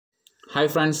Hi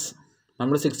friends,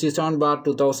 number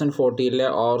 67/2014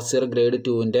 ORCR grade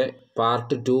 2 part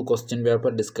 2 question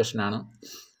paper discussion ആണ്.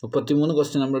 33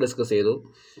 question നമ്മൾ discuss ചെയ്തു.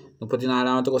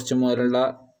 34ാമത്തെ question മുതലുള്ള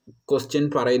ക്വസ്റ്റ്യൻ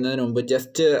പറയുന്നതിന് മുമ്പ്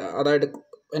ജസ്റ്റ് അതായിട്ട്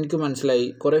എനിക്ക് മനസ്സിലായി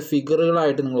കുറേ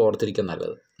ഫിഗറുകളായിട്ട് നിങ്ങൾ ഓർത്തിരിക്കാൻ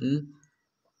നല്ലത്.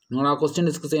 നിങ്ങൾ ആ ക്വസ്റ്റ്യൻ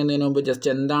ഡിസ്കസ് ചെയ്യുന്നതിന് മുമ്പ്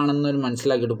ജസ്റ്റ് എന്താണെന്നൊരു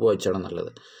മനസ്സിലാക്കിയിട്ട് പോയിച്ചാണ്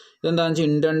നല്ലത്. ഇതെന്താണെന്ന്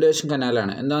വെച്ചാൽ ഇൻഡൻറ്റേഷൻ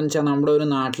കനാലാണ്. എന്താണെന്ന് വെച്ചാൽ നമ്മുടെ ഒരു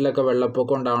നാട്ടിലൊക്കെ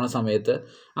വെള്ളപ്പൊക്കം ഉണ്ടാകുന്ന സമയത്ത്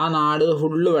ആ നാട്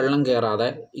ഫുള്ള് വെള്ളം കയറാതെ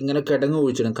ഇങ്ങനെ കിടങ്ങ്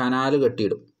കുഴിച്ചിടും, കനാൽ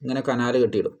കെട്ടിയിടും.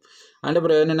 അതിൻ്റെ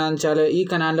പ്രയോജനം എന്താണെന്ന് വെച്ചാൽ ഈ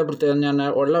കനാലിൻ്റെ പ്രത്യേകത എന്ന്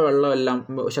പറഞ്ഞാൽ ഉള്ള വെള്ളമെല്ലാം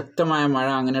ശക്തമായ മഴ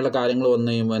അങ്ങനെയുള്ള കാര്യങ്ങൾ വന്നു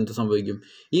കഴിയുമ്പോൾ എന്ത് സംഭവിക്കും?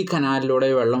 ഈ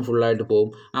കനാലിലൂടെ വെള്ളം ഫുള്ളായിട്ട്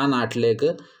പോകും. ആ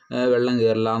നാട്ടിലേക്ക് വെള്ളം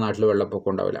കയറില്ല, ആ നാട്ടിൽ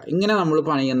വെള്ളപ്പൊക്കം ഉണ്ടാവില്ല. ഇങ്ങനെ നമ്മൾ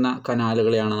പണിയുന്ന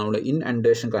കനാലുകളെയാണ് നമ്മൾ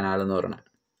ഇൻഡൻറ്റേഷൻ കനാൽ എന്ന് പറയുന്നത്.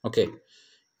 ഓക്കെ,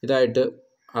 ഇതായിട്ട്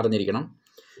അറിഞ്ഞിരിക്കണം.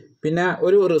 പിന്നെ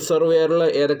ഒരു റിസർവെയറിൽ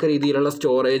ഏതൊക്കെ രീതിയിലുള്ള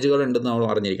സ്റ്റോറേജുകൾ ഉണ്ടെന്ന് നമ്മൾ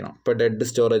അറിഞ്ഞിരിക്കണം. ഇപ്പോൾ ഡെഡ്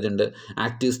സ്റ്റോറേജ് ഉണ്ട്,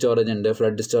 ആക്റ്റീവ് സ്റ്റോറേജ് ഉണ്ട്,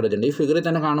 ഫ്ലഡ് സ്റ്റോറേജ് ഉണ്ട്. ഈ ഫിഗറിൽ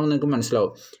തന്നെ കാണുമ്പോൾ നിങ്ങൾക്ക്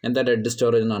മനസ്സിലാവും എന്താ ഡെഡ്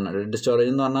സ്റ്റോറേജ് എന്ന് പറഞ്ഞാൽ. ഡെഡ്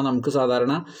സ്റ്റോറേജ് എന്ന് പറഞ്ഞാൽ നമുക്ക്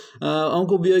സാധാരണ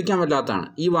നമുക്ക് ഉപയോഗിക്കാൻ പറ്റാത്തതാണ്.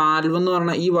 ഈ വാൽവ് എന്ന്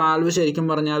പറഞ്ഞാൽ ഈ വാൽവ് ശരിക്കും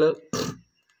പറഞ്ഞാൽ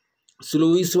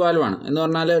സ്ലൂയിസ് വാൽവാണ്. എന്ന്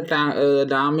പറഞ്ഞാൽ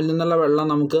ഡാമിൽ നിന്നുള്ള വെള്ളം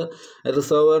നമുക്ക്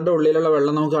റിസർവറിൻ്റെ ഉള്ളിലുള്ള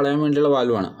വെള്ളം നമുക്ക് കളയാൻ വേണ്ടിയുള്ള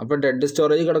വാൽവാണ്. അപ്പോൾ ഡെഡ്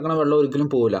സ്റ്റോറേജ് കിടക്കുന്ന വെള്ളം ഒരിക്കലും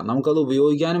പോവില്ല, നമുക്കത്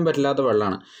ഉപയോഗിക്കാനും പറ്റില്ലാത്ത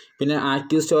വെള്ളമാണ്. പിന്നെ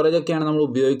ആക്റ്റീവ് സ്റ്റോറേജ് ഒക്കെയാണ് നമ്മൾ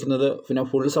ഉപയോഗിക്കുന്നത്. പിന്നെ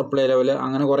ഫുൾ സപ്ലൈ ലെവൽ,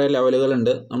 അങ്ങനെ കുറേ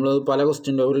ലെവലുകളുണ്ട്. നമ്മൾ പല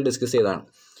ക്വസ്റ്റ്യൻ പേപ്പറിൽ ഡിസ്കസ് ചെയ്തതാണ്.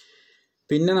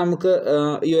 പിന്നെ നമുക്ക്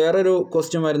വേറൊരു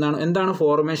ക്വസ്റ്റ്യൻ വരുന്നതാണ് എന്താണ്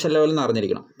ഫോർമേഷൻ ലെവൽ എന്ന്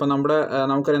അറിഞ്ഞിരിക്കണം. ഇപ്പം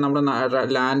നമുക്കറിയാം നമ്മുടെ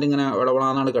ലാൻഡ് ഇങ്ങനെ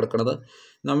വിളവളാന്നാണ് കിടക്കുന്നത്.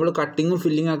 നമ്മൾ കട്ടിങ്ങും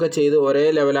ഫില്ലിങ്ങും ഒക്കെ ചെയ്ത് ഒരേ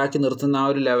ലെവലാക്കി നിർത്തുന്ന ആ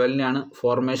ഒരു ലെവലിനെയാണ്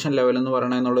ഫോർമേഷൻ ലെവൽ എന്ന്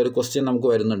പറയുന്നത് എന്നുള്ളൊരു ക്വസ്റ്റ്യൻ നമുക്ക്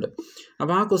വരുന്നുണ്ട്.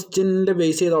 അപ്പോൾ ആ ക്വസ്റ്റ്യൻ്റെ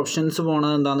ബേസ് ചെയ്ത് ഓപ്ഷൻസ്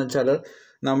പോകുന്നത് എന്താണെന്ന് വെച്ചാൽ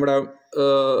നമ്മുടെ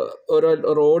ഓരോ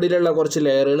റോഡിലുള്ള കുറച്ച്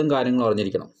ലെയറുകളും കാര്യങ്ങളും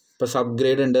അറിഞ്ഞിരിക്കണം. ഇപ്പോൾ സബ്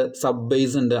ഗ്രേഡ് ഉണ്ട്, സബ്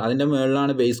ബേസ് ഉണ്ട്, അതിൻ്റെ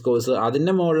മുകളിലാണ് ബേസ് കോഴ്സ്,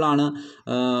 അതിൻ്റെ മുകളിലാണ്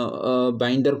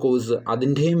ബൈൻഡർ കോഴ്സ്,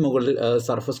 അതിൻ്റെയും മുകളിൽ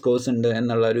സർഫസ് കോഴ്സ് ഉണ്ട്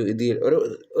എന്നുള്ള ഒരു ഇതിൽ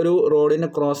ഒരു റോഡിൻ്റെ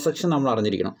ക്രോസ് സെക്ഷൻ നമ്മൾ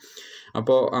അറിഞ്ഞിരിക്കണം.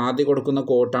 അപ്പോൾ ആദ്യം കൊടുക്കുന്ന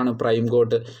കോട്ടാണ് പ്രൈം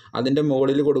കോട്ട്, അതിൻ്റെ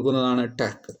മുകളിൽ കൊടുക്കുന്നതാണ്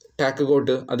ടാക്ക്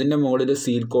കോട്ട്, അതിൻ്റെ മുകളിൽ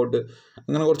സീൽ കോട്ട്,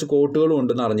 അങ്ങനെ കുറച്ച് കോട്ടുകളും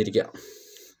ഉണ്ടെന്ന് അറിഞ്ഞിരിക്കുക.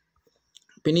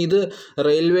 പിന്നെ ഇത്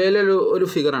റെയിൽവേയിലൊരു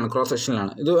ഫിഗറാണ്, ക്രോസ്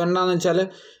സെക്ഷനിലാണ്. ഇത് എന്താണെന്ന് വെച്ചാൽ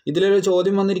ഇതിലൊരു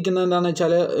ചോദ്യം വന്നിരിക്കുന്നത് എന്താണെന്ന്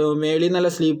വെച്ചാൽ മേളിൽ നിന്നുള്ള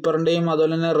സ്ലീപ്പറിൻ്റെയും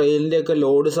അതുപോലെ തന്നെ റെയിലിൻ്റെയൊക്കെ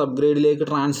ലോഡ് സബ് ഗ്രേഡിലേക്ക്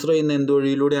ട്രാൻസ്ഫർ ചെയ്യുന്ന എന്ത്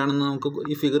വഴിയിലൂടെയാണെന്ന് നമുക്ക്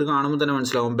ഈ ഫിഗർ കാണുമ്പോൾ തന്നെ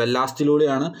മനസ്സിലാവും.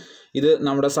 ബെല്ലാസ്റ്റിലൂടെയാണ് ഇത്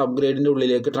നമ്മുടെ സബ് ഗ്രേഡിൻ്റെ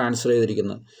ഉള്ളിലേക്ക് ട്രാൻസ്ഫർ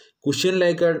ചെയ്തിരിക്കുന്നത്.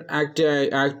 കുഷ്യനിലേക്ക്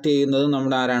ആക്ട് ചെയ്യുന്നത്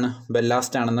നമ്മുടെ ആരാണ്?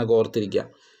 ബെല്ലാസ്റ്റ് ആണെന്നൊക്കെ ഓർത്തിരിക്കുക.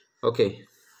 ഓക്കെ,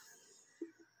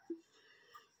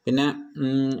 പിന്നെ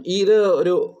ഇത്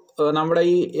ഒരു നമ്മുടെ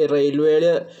ഈ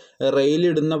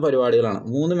റെയിലിടുന്ന പരിപാടികളാണ്.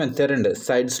 3 മെത്തേഡ് ഉണ്ട്.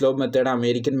 Side slope method,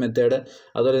 American method,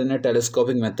 അതുപോലെ തന്നെ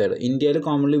ടെലസ്കോപ്പിക് മെത്തേഡ്. ഇന്ത്യയിൽ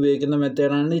കോമൺലി ഉപയോഗിക്കുന്ന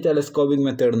മെത്തേഡാണ് ഈ ടെലസ്കോപ്പിക്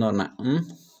മെത്തേഡ് എന്ന് പറഞ്ഞാൽ.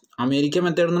 അമേരിക്കൻ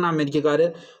മെത്തേഡ് എന്ന് പറഞ്ഞാൽ അമേരിക്കക്കാർ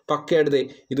പക്കയെടുത്ത്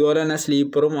ഇതുപോലെ തന്നെ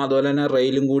സ്ലീപ്പറും അതുപോലെ തന്നെ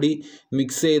റെയിലും കൂടി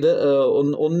മിക്സ് ചെയ്ത്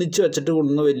ഒന്നിച്ച് വെച്ചിട്ട്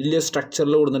കൊടുക്കുന്ന വലിയ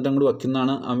സ്ട്രക്ചറിൽ കൊടുത്തിട്ട് അങ്ങോട്ട്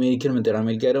വയ്ക്കുന്നതാണ് അമേരിക്കൻ മെത്തേഡ്.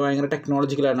 അമേരിക്കക്കാർ ഭയങ്കര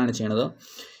ടെക്നോളജിക്കലായിട്ടാണ് ചെയ്യുന്നത്.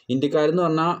 ഇന്ത്യക്കാരെന്ന്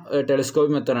പറഞ്ഞാൽ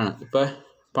ടെലസ്കോപ്പിക് മെത്തേഡാണ്. ഇപ്പോൾ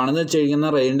പണിത് വെച്ചിരിക്കുന്ന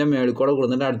റെയിലിൻ്റെ മേളിൽ കൂടെ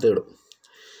കൊടുത്തിട്ട് അടുത്ത് ഇടും.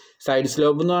 സൈഡ്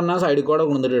സ്ലോപ്പ് എന്ന് പറഞ്ഞാൽ സൈഡിൽ കൂടെ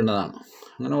കൊടുത്തിട്ടുണ്ടതാണ്.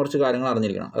 അങ്ങനെ കുറച്ച് കാര്യങ്ങൾ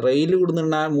അറിഞ്ഞിരിക്കണം. റെയിൽ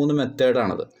കൊടുത്തിട്ടുണ്ടായ 3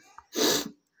 മെത്തേഡാണത്.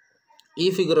 ഈ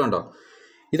ഫിഗർ കണ്ടോ,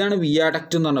 ഇതാണ്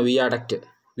വിയാഡക്റ്റ് എന്ന് പറഞ്ഞാൽ.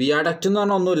 വിയാഡക്റ്റ് എന്ന്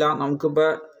പറഞ്ഞാൽ ഒന്നുമില്ല, നമുക്കിപ്പോൾ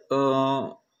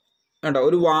വേണ്ട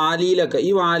ഒരു വാലിയിലൊക്കെ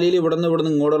ഈ വാലിയിൽ ഇവിടെ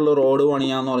നിന്ന് ഇങ്ങോട്ടുള്ള റോഡ്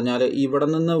പണിയാന്ന് പറഞ്ഞാൽ ഇവിടെ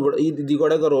നിന്ന് ഇതിൽ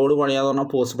കൂടെയൊക്കെ റോഡ് പണിയാന്ന് പറഞ്ഞാൽ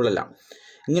പോസിബിൾ അല്ല.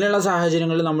 ഇങ്ങനെയുള്ള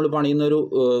സാഹചര്യങ്ങളിൽ നമ്മൾ പണിയുന്ന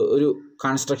ഒരു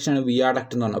കൺസ്ട്രക്ഷനാണ്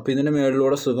വിയാഡക്റ്റ് എന്ന് പറഞ്ഞാൽ. അപ്പോൾ ഇതിൻ്റെ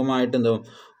മേളിലൂടെ സുഖമായിട്ട് എന്താ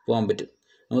പോകാൻ പറ്റും.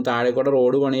 നമുക്ക് താഴെക്കൂടെ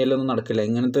റോഡ് പണിയല്ലൊന്നും നടക്കില്ല.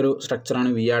 ഇങ്ങനത്തെ ഒരു സ്ട്രക്ചറാണ്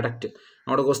വിയാഡക്റ്റ്.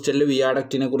 നമ്മുടെ ക്വസ്റ്റ്യനിൽ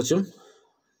വിയാഡക്റ്റിനെ കുറിച്ചും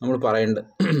നമ്മൾ പറയുന്നുണ്ട്.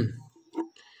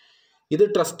 ഇത്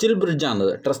ട്രസ്റ്റിൽ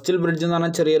ബ്രിഡ്ജാണത്. ട്രസ്റ്റിൽ ബ്രിഡ്ജ് എന്ന്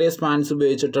പറഞ്ഞാൽ ചെറിയ സ്പാൻസ്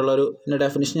ഉപയോഗിച്ചിട്ടുള്ളൊരു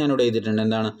ഡെഫിനിഷൻ ഞാനിവിടെ എഴുതിയിട്ടുണ്ട്.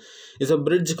 എന്താണ്? It's A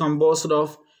bridge composed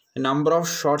of A number of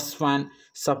short span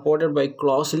supported by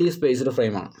closely spaced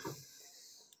ഫ്രെയിമാണ്.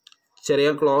 ചെറിയ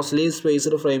ക്ലോസ്ലി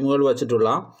സ്പേസ്ഡ് ഫ്രെയിമുകൾ വെച്ചിട്ടുള്ള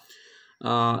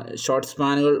short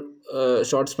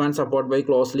span support by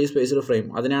closely spaced frame,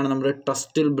 അതിനാണ് നമ്മൾ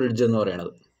ട്രസ്റ്റിൽ ബ്രിഡ്ജ് എന്ന്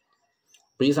പറയുന്നത്.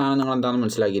 അപ്പോൾ ഈ സാധനം നിങ്ങൾ എന്താണെന്ന്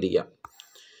മനസ്സിലാക്കിയിരിക്കുക.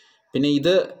 പിന്നെ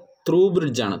ഇത് ത്രൂ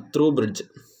ബ്രിഡ്ജാണ്. ത്രൂ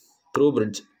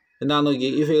ബ്രിഡ്ജ് എന്താണെന്ന് നോക്കി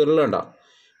ഈ ഫിഗറിൽ കണ്ടോ,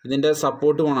 ഇതിൻ്റെ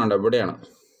സപ്പോർട്ട് പോകണുണ്ടോ?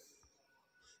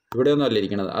 ഇവിടെയൊന്നും അല്ല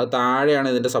ഇരിക്കുന്നത്, അത് താഴെയാണ്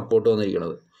ഇതിൻ്റെ സപ്പോർട്ട്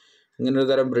വന്നിരിക്കുന്നത്. ഇങ്ങനൊരു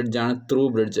തരം ബ്രിഡ്ജാണ് ത്രൂ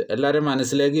ബ്രിഡ്ജ്. എല്ലാവരും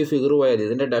മനസ്സിലേക്ക് ഈ ഫിഗർ പോയാൽ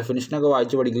ഇതിൻ്റെ ഡെഫിനിഷനൊക്കെ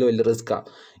വായിച്ച് പഠിക്കൽ വലിയ റിസ്ക്കാണ്.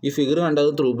 ഈ ഫിഗർ കണ്ടത്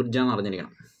ത്രൂ ബ്രിഡ്ജാണെന്ന്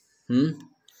അറിഞ്ഞിരിക്കണം.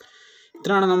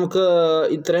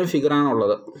 ഇത്രയും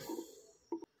ഫിഗറാണുള്ളത്.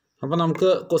 അപ്പോൾ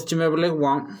നമുക്ക് ക്വസ്റ്റ്യൻ പേപ്പറിലേക്ക്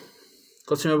പോകാം.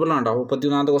 ക്വസ്റ്റ്യൻ പേപ്പറിലുണ്ടോ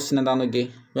 31ാമത്തെ ക്വസ്റ്റ്യൻ എന്താണെന്ന് നോക്കി.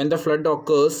 When the flood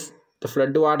occurs the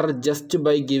flood water just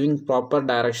by giving proper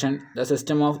direction, the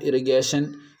system of irrigation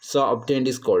so obtained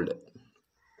is called.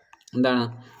 എന്താണ്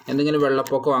എന്തെങ്കിലും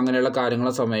വെള്ളപ്പൊക്കമോ അങ്ങനെയുള്ള കാര്യങ്ങൾ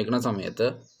സംഭവിക്കുന്ന സമയത്ത്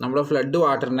നമ്മുടെ ഫ്ലഡ്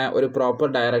വാട്ടറിനെ ഒരു പ്രോപ്പർ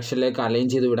ഡയറക്ഷനിലേക്ക് അലൈൻ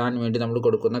ചെയ്ത് വിടാൻ വേണ്ടി നമ്മൾ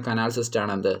കൊടുക്കുന്ന കനാൽ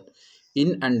സിസ്റ്റമാണ് എന്ത്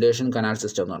ഇൻഅണ്ടേഷൻ കനാൽ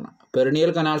സിസ്റ്റം എന്ന് പറഞ്ഞാൽ.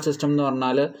 പെറിനിയൽ കനാൽ സിസ്റ്റം എന്ന്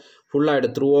പറഞ്ഞാൽ ഫുള്ളായിട്ട്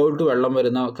ത്രൂ ഔട്ട് വെള്ളം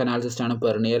വരുന്ന കനാൽ സിസ്റ്റമാണ്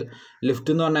പെറിനിയൽ.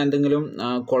 ലിഫ്റ്റ് എന്ന് പറഞ്ഞാൽ എന്തെങ്കിലും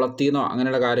കുളത്തിൽ നിന്നോ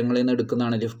അങ്ങനെയുള്ള കാര്യങ്ങളിൽ നിന്ന്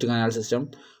എടുക്കുന്നതാണ് lift canal system.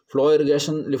 Flow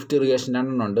irrigation, lift irrigation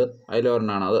രണ്ടെണ്ണം ഉണ്ട്,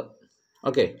 അതിലൊരെണ്ണമാണ് അത്.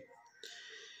 Okay,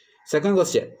 second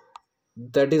question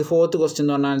 34th question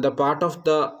എന്ന് പറഞ്ഞാൽ the part of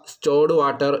the stored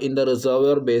water in the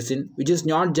reservoir basin which is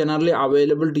not generally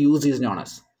available to use is known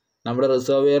as. നമ്മുടെ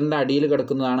റിസർവെയറിൻ്റെ അടിയിൽ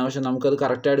കിടക്കുന്നതാണ്, പക്ഷെ നമുക്കത്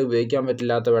കറക്റ്റായിട്ട് ഉപയോഗിക്കാൻ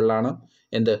പറ്റില്ലാത്ത വെള്ളമാണ്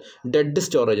എന്ത് ഡെഡ്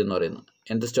സ്റ്റോറേജ് എന്ന് പറയുന്നത്.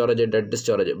 എന്ത് സ്റ്റോറേജ്? Dead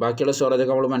storage. ബാക്കിയുള്ള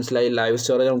സ്റ്റോറേജൊക്കെ നമ്മൾ മനസ്സിലായി. ലൈവ്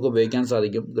സ്റ്റോറേജ് നമുക്ക് ഉപയോഗിക്കാൻ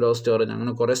സാധിക്കും, ഗ്രോ സ്റ്റോറേജ്,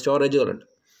 അങ്ങനെ കുറേ സ്റ്റോറേജുകളുണ്ട്.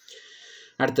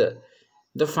 അടുത്ത്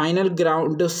the final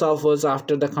ground surface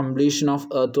after the completion of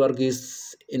earth work is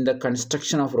in the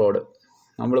construction off road.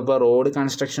 നമ്മളിപ്പോൾ റോഡ്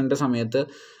കൺസ്ട്രക്ഷൻ്റെ സമയത്ത്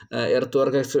എർത്ത്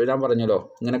വർക്ക് ഞാൻ പറഞ്ഞല്ലോ,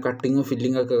 ഇങ്ങനെ കട്ടിങ്ങും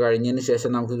ഫില്ലിംഗ് ഒക്കെ കഴിഞ്ഞതിന്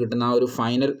ശേഷം നമുക്ക് കിട്ടുന്ന ആ ഒരു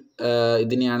ഫൈനൽ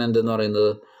ഇതിനെയാണ് എന്തെന്ന്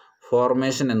പറയുന്നത്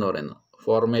ഫോർമേഷൻ എന്ന് പറയുന്നത്,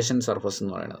 ഫോർമേഷൻ സർഫസ്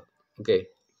എന്ന് പറയുന്നത്. ഓക്കെ,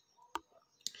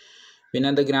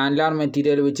 പിന്നെ the granular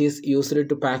material which is used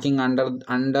to packing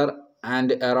under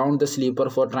and around the sleeper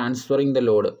four transferring the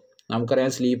load.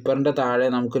 നമുക്കറിയാം സ്ലീപ്പറിൻ്റെ താഴെ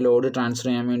നമുക്ക് ലോഡ് ട്രാൻസ്ഫർ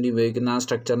ചെയ്യാൻ വേണ്ടി ഉപയോഗിക്കുന്ന ആ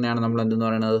സ്ട്രക്ചറിനെയാണ് നമ്മൾ എന്തെന്ന്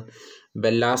പറയുന്നത്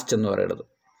ബെല്ലാസ്റ്റ് എന്ന് പറയുന്നത്.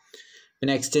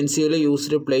 പിന്നെ extensively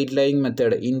used plate living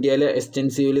method. ഇന്ത്യയിൽ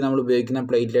എക്സ്റ്റെൻസീവ്ലി നമ്മൾ ഉപയോഗിക്കുന്ന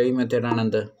പ്ലേറ്റ് ലൈവിംഗ് മെത്തേഡാണ്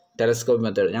എന്ത് ടെലസ്കോപ്പ്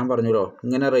മെത്തേഡ്. ഞാൻ പറഞ്ഞല്ലോ,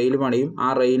 ഇങ്ങനെ റെയിൽ പണിയും, ആ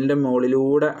റെയിലിൻ്റെ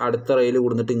മുകളിലൂടെ അടുത്ത റെയിൽ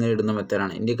കൊടുത്തിട്ട് ഇങ്ങനെ ഇടുന്ന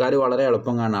മെത്തേഡാണ്. ഇന്ത്യക്കാർ വളരെ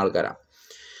എളുപ്പം കാണുന്ന ആൾക്കാരാണ്.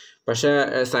 പക്ഷേ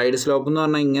സൈഡ് സ്ലോപ്പ് എന്ന്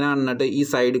പറഞ്ഞാൽ ഇങ്ങനെ വന്നിട്ട് ഈ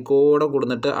സൈഡിൽ കൂടെ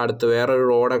കൊടുത്തിട്ട് അടുത്ത് വേറൊരു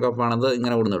റോഡൊക്കെ പണിത്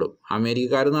ഇങ്ങനെ കൊടുന്നിടും.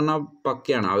 അമേരിക്കക്കാരെന്ന് പറഞ്ഞാൽ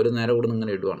പക്കയാണ്, അവർ നേരെ കൊടുന്ന്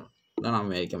ഇങ്ങനെ ഇടുവാണ്. ഇതാണ്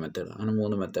അമേരിക്കൻ മെത്തേഡ്. അങ്ങനെ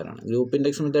 3 മെത്തേഡാണ്. Group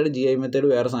index method, GI method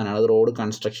വേറെ സാധനമാണ്. അത് റോഡ്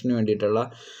കൺസ്ട്രക്ഷന് വേണ്ടിയിട്ടുള്ള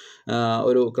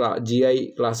ഒരു GI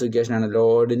ക്ലാസിഫിക്കേഷനാണ്.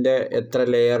 ലോഡിൻ്റെ എത്ര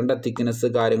ലെയറിൻ്റെ തിക്നെസ്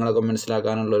കാര്യങ്ങളൊക്കെ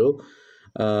മനസ്സിലാക്കാനുള്ളൊരു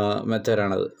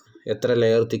മെത്തേഡാണത്. എത്ര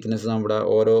ലെയർ തിക്നെസ് നമ്മുടെ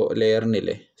ഓരോ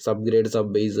ലെയറിനില്ലേ, സബ് ഗ്രേഡ്,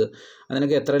 സബ് ബേസ്,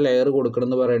 അതിനൊക്കെ എത്ര ലെയർ കൊടുക്കണം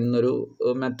എന്ന് പറയുന്നൊരു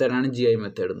മെത്തേഡാണ് GI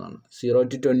മെത്തേഡ് എന്ന് പറഞ്ഞാൽ. 0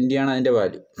 to 20 ആണ് അതിൻ്റെ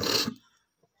വാല്യൂ.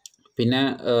 പിന്നെ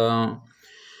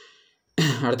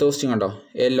അടുത്ത ക്വസ്റ്റ്യൻ കണ്ടോ,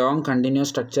 A long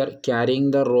continuous structure carrying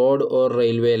the road or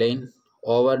railway line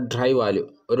over dry value.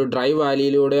 ഒരു ഡ്രൈ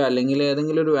വാലിയിലൂടെ അല്ലെങ്കിൽ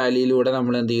ഏതെങ്കിലും ഒരു വാലിയിലൂടെ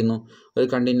നമ്മൾ എന്ത് ചെയ്യുന്നു, ഒരു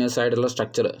കണ്ടിന്യൂസ് ആയിട്ടുള്ള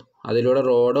സ്ട്രക്ചർ, അതിലൂടെ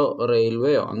റോഡോ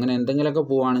റെയിൽവേയോ അങ്ങനെ എന്തെങ്കിലുമൊക്കെ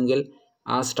പോവുകയാണെങ്കിൽ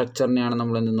ആ സ്ട്രക്ചറിനെയാണ്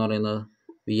നമ്മൾ എന്തെന്ന് പറയുന്നത്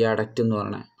വിയാഡക്റ്റ് എന്ന്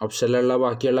പറയുന്നത്. ഓപ്ഷനിലുള്ള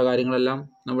ബാക്കിയുള്ള കാര്യങ്ങളെല്ലാം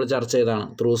നമ്മൾ ചർച്ച ചെയ്തതാണ്.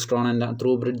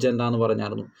 ത്രൂ ബ്രിഡ്ജ് എന്താണെന്ന്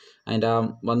പറഞ്ഞായിരുന്നു. അതിൻ്റെ ആ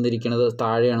വന്നിരിക്കുന്നത്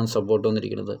താഴെയാണ് സപ്പോർട്ട്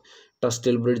വന്നിരിക്കുന്നത്.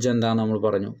 ടസ്റ്റിൽ ബ്രിഡ്ജ് എന്താണെന്ന് നമ്മൾ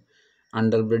പറഞ്ഞു.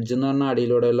 അണ്ടർ ബ്രിഡ്ജ് എന്ന് പറഞ്ഞാൽ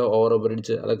അടിയിലൂടെയുള്ള ഓവർ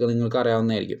ബ്രിഡ്ജ്, അതൊക്കെ നിങ്ങൾക്ക്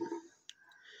അറിയാവുന്നതായിരിക്കും.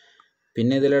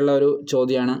 പിന്നെ ഇതിലുള്ള ഒരു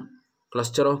ചോദ്യമാണ്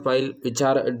cluster of pile which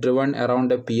are driven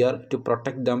around A peer to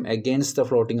protect dum against the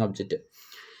floating object.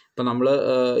 ഇപ്പം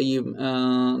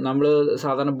നമ്മൾ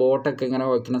സാധാരണ ബോട്ടൊക്കെ ഇങ്ങനെ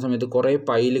വയ്ക്കുന്ന സമയത്ത് കുറേ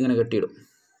പൈൽ ഇങ്ങനെ കെട്ടിയിടും,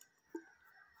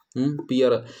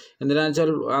 പിയർ. എന്തിനാണെന്ന്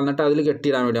വെച്ചാൽ എന്നിട്ട് അതിൽ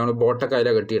കെട്ടിയിടാൻ വേണ്ടി നമ്മൾ ബോട്ടൊക്കെ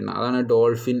അതിലാണ് കെട്ടിയിടണം. അതാണ്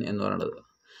ഡോൾഫിൻ എന്ന് പറയുന്നത്.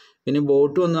 പിന്നെ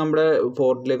ബോട്ട് വന്ന് നമ്മുടെ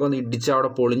പോർട്ടിലേക്ക് വന്ന് ഇടിച്ച് അവിടെ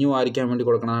പൊളിഞ്ഞു വാരിക്കാൻ വേണ്ടി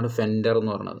കൊടുക്കണതാണ് ഫെൻഡർ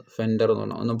എന്ന് പറയുന്നത്. ഫെൻഡർ എന്ന്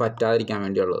പറഞ്ഞാൽ ഒന്നും പറ്റാതിരിക്കാൻ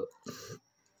വേണ്ടിയുള്ളത്.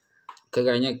 ഒക്കെ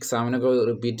കഴിഞ്ഞ എക്സാമിനൊക്കെ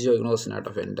റിപ്പീറ്റ് ചോദിക്കുന്ന ക്വസ്റ്റ്യൻ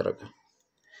ആട്ടോ ഫെൻഡറൊക്കെ.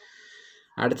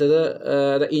 അടുത്തത്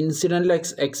the incidental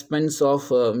expense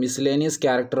of miscellaneous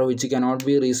character which cannot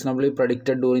be reasonably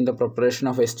predicted during the preparation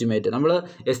of estimate. നമ്മൾ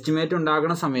എസ്റ്റിമേറ്റ്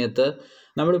ഉണ്ടാക്കുന്ന സമയത്ത്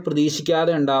നമ്മൾ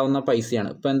പ്രതീക്ഷിക്കാതെ ഉണ്ടാകുന്ന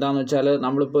പൈസയാണ്. ഇപ്പോൾ എന്താണെന്ന് വെച്ചാൽ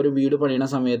നമ്മളിപ്പോൾ ഒരു വീട് പണിയുന്ന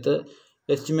സമയത്ത്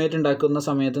എസ്റ്റിമേറ്റ് ഉണ്ടാക്കുന്ന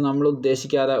സമയത്ത് നമ്മൾ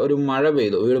ഉദ്ദേശിക്കാതെ ഒരു മഴ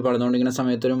പെയ്തു, വീട് പണിതുകൊണ്ടിരിക്കുന്ന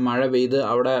സമയത്ത് ഒരു മഴ പെയ്ത്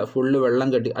അവിടെ ഫുള്ള് വെള്ളം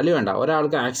കെട്ടി, അല്ലെങ്കിൽ വേണ്ട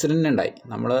ഒരാൾക്ക് ആക്സിഡൻ്റ് ഉണ്ടായി,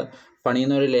 നമ്മൾ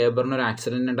പണിയുന്ന ഒരു ലേബറിന് ഒരു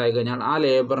ആക്സിഡൻ്റ് ഉണ്ടായി കഴിഞ്ഞാൽ ആ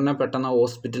ലേബറിനെ പെട്ടെന്ന്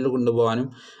ഹോസ്പിറ്റലിൽ കൊണ്ടുപോകാനും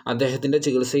അദ്ദേഹത്തിൻ്റെ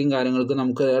ചികിത്സയും കാര്യങ്ങൾക്ക്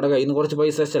നമുക്ക് അവിടെ കയ്യിൽ നിന്ന് കുറച്ച്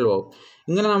പൈസ ചിലവാകും.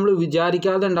 ഇങ്ങനെ നമ്മൾ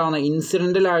വിചാരിക്കാതെ ഉണ്ടാകുന്ന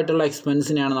ഇൻസിഡൻ്റൽ ആയിട്ടുള്ള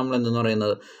എക്സ്പെൻസിനെയാണ് നമ്മൾ എന്തെന്ന്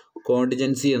പറയുന്നത്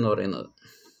കോണ്ടിജൻസി എന്ന് പറയുന്നത്.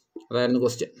 അതായിരുന്നു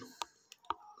ക്വസ്റ്റ്യൻ.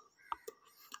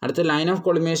 അടുത്ത line of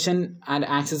collimation and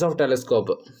axis of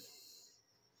telescope.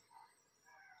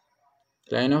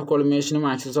 Line of കൊളിമേഷനും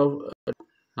axis of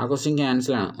ആ ക്വസ്റ്റ്യൻ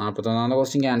ക്യാൻസലാണ്. 41ാമത്തെ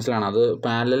ക്വസ്റ്റ്യൻ ക്യാൻസലാണ്. അത്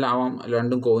പാരലൽ ആവാം,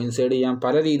 രണ്ടും കോയിൻസൈഡ് ചെയ്യാം,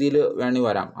 പല രീതിയിൽ വേണ്ടി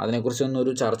വരാം. അതിനെക്കുറിച്ചൊന്നും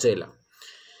ഒരു ചർച്ചയില്ല.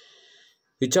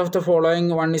 Which of the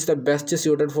following one is the best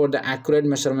suited for the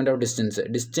accurate measurement of distance.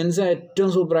 Distance ഏറ്റവും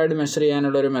സൂപ്പറായിട്ട് മെഷർ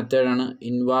ചെയ്യാനുള്ള ഒരു മെത്തേഡാണ്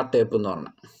ഇൻവാർ ടേപ്പ് എന്ന്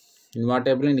പറഞ്ഞത്. Invar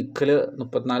ടേപ്പിൽ nickel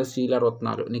 34, steel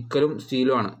 64. നിക്കലും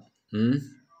സ്റ്റീലുമാണ്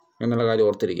എന്നുള്ള കാര്യം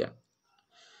ഓർത്തിരിക്കുക.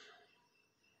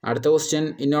 അടുത്ത question,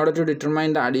 in order to determine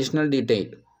the additional detail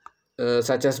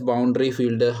such as boundary,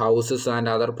 field, houses and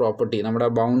other property. നമ്മുടെ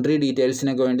ബൗണ്ടറി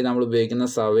ഡീറ്റെയിൽസിനൊക്കെ വേണ്ടി നമ്മൾ ഉപയോഗിക്കുന്ന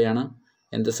സർവേയാണ്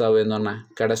എന്ത് സർവേ എന്ന് പറഞ്ഞാൽ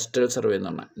കഡസ്ട്രൽ സർവേ എന്ന്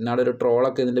പറഞ്ഞാൽ. ഇന്നാളെ ഒരു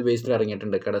ട്രോളൊക്കെ ഇതിൻ്റെ ബേസിൽ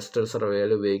ഇറങ്ങിയിട്ടുണ്ട്. കഡസ്ട്രൽ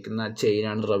സർവേയിൽ ഉപയോഗിക്കുന്ന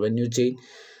ചെയിനാണ് റവന്യൂ ചെയിൻ.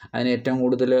 അതിന് ഏറ്റവും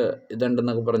കൂടുതൽ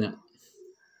ഇതുണ്ടെന്നൊക്കെ പറഞ്ഞു,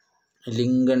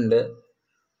 ലിങ്ക് ഉണ്ട്,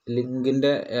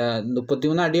 ലിങ്കിൻ്റെ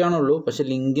 33 അടിയാണുള്ളൂ, പക്ഷേ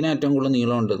ലിങ്കിന് ഏറ്റവും കൂടുതൽ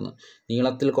നീളം ഉണ്ടെന്ന്.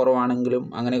 നീളത്തിൽ കുറവാണെങ്കിലും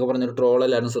അങ്ങനെയൊക്കെ പറഞ്ഞൊരു ട്രോൾ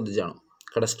എല്ലാവരും ശ്രദ്ധിച്ചാണ്.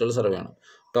 കഡസ്ട്രൽ സർവേയാണ്.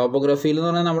 ടോപ്പോഗ്രഫിയിൽ എന്ന്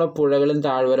പറഞ്ഞാൽ നമ്മുടെ പുഴകളും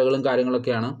താഴ്വരകളും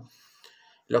കാര്യങ്ങളൊക്കെയാണ്.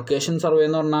 ലൊക്കേഷൻ സർവേ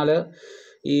എന്ന് പറഞ്ഞാൽ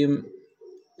ഈ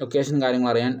ലൊക്കേഷൻ കാര്യങ്ങൾ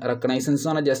അറിയാൻ. റെക്കഗ്നൈസൻസ് എന്ന്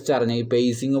പറഞ്ഞാൽ ജസ്റ്റ് അറിഞ്ഞാൽ ഈ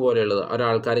പേസിങ് പോലെയുള്ളത്,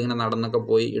 ഒരാൾക്കാരിങ്ങനെ നടന്നൊക്കെ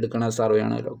പോയി എടുക്കുന്ന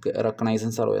സർവേയാണ്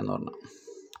റെക്കഗ്നൈസൻസ് സർവേ എന്ന് പറഞ്ഞാൽ.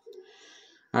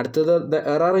 അടുത്തത് the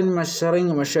error in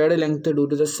measured length due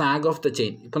to the zag of the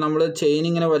chain. ഇപ്പോൾ നമ്മൾ ചെയിൻ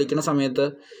ഇങ്ങനെ വലിക്കുന്ന സമയത്ത്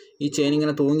ഈ ചെയിൻ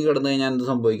ഇങ്ങനെ തൂങ്ങി കിടന്നു കഴിഞ്ഞാൽ എന്ത്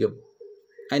സംഭവിക്കും?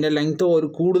 അതിൻ്റെ ലെങ്ത്ത് ഒരു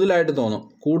കൂടുതലായിട്ട് തോന്നും,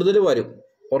 കൂടുതൽ വരും,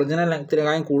 ഒറിജിനൽ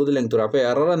ലെങ്ത്തിനേക്കാളും കൂടുതൽ ലെങ്ത്ത് വരും. അപ്പോൾ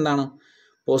എറർ എന്താണ്?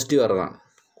 പോസിറ്റീവ് എററാണ്,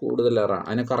 കൂടുതൽ എററാണ്.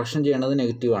 അതിനെ കറക്ഷൻ ചെയ്യേണ്ടത്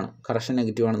നെഗറ്റീവാണ്. കറക്ഷൻ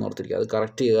നെഗറ്റീവാണെന്ന് ഓർത്തിരിക്കുക, അത്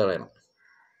കറക്റ്റ് ചെയ്യുക വേണം.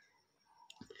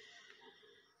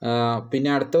 പിന്നെ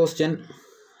അടുത്ത question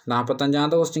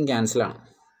 45ാമത്തെ question ക്യാൻസലാണ്.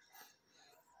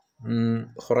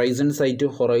 Horizon site,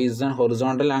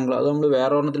 horizontal angle, അത് നമ്മൾ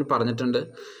വേറെ ഒരെണ്ണത്തിൽ പറഞ്ഞിട്ടുണ്ട്.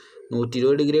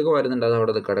 120 ഡിഗ്രിയൊക്കെ വരുന്നുണ്ട്, അത്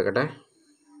അവിടെ കിടക്കട്ടെ.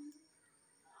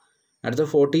 അടുത്ത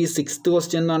 46th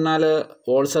ക്വസ്റ്റ്യൻ എന്ന് പറഞ്ഞാൽ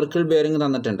ഓൾ സർക്കിൾ ബെയറിംഗ്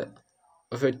തന്നിട്ടുണ്ട്.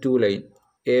 Of A 2 line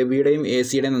A ബിയുടെയും A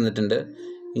സിയുടെയും തന്നിട്ടുണ്ട്.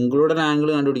 ഇൻക്ലൂഡഡ് ആംഗിൾ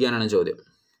കണ്ടുപിടിക്കാനാണ് ചോദ്യം.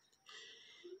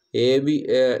 A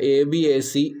B A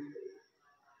C,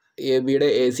 A ബിയുടെ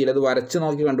എ സിയുടെ അത് വരച്ച്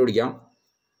നോക്കി കണ്ടുപിടിക്കാം.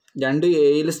 2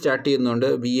 എയിൽ സ്റ്റാർട്ട് ചെയ്യുന്നുണ്ട്,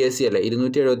 ബി എ സി അല്ലേ.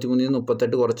 273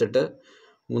 38 കുറച്ചിട്ട്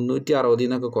 360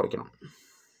 എന്നൊക്കെ കുറയ്ക്കണം.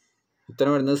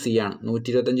 ഉത്തരം വരുന്നത് സി ആണ്,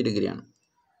 125 ഡിഗ്രിയാണ്.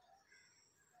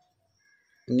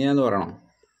 ഇങ്ങനെയെന്ന് പറയണം.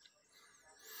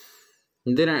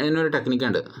 ഇതിനൊരു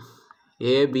ടെക്നിക്കുണ്ട്.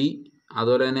 എ ബി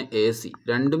അതുപോലെ തന്നെ എ സി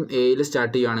രണ്ടും എയിൽ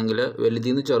സ്റ്റാർട്ട് ചെയ്യുകയാണെങ്കിൽ വലുതിൽ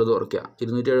നിന്ന് ചെറുത് കുറയ്ക്കുക,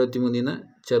 273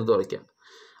 ചെറുത് കുറയ്ക്കുക.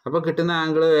 അപ്പോൾ കിട്ടുന്ന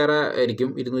ആംഗിൾ വേറെ ആയിരിക്കും,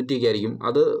 200 ആയിരിക്കും.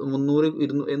 അത്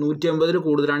 150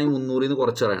 കൂടുതലാണെങ്കിൽ 300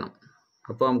 കുറച്ച് കളയണം.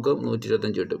 അപ്പോൾ നമുക്ക്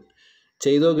 125 കിട്ടും.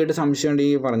 ചെയ്ത് നോക്കിയിട്ട് സംശയം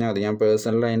ഉണ്ടെങ്കിൽ പറഞ്ഞാൽ മതി. ഞാൻ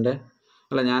പേഴ്സണൽ അതിൻ്റെ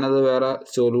ഞാനത് വേറെ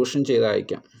സൊല്യൂഷൻ ചെയ്ത്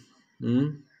അയക്കാം.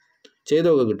 ചെയ്ത്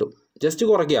നോക്കുക, കിട്ടും. ജസ്റ്റ്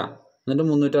കുറയ്ക്കുക, എന്നിട്ട്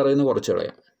 360 കുറച്ച്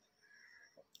കളയാം.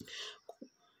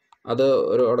 അത്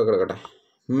അവിടെ കിടക്കട്ടെ.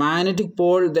 Magnetic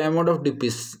Paul the amount of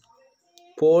ഡിപ്പിസ്.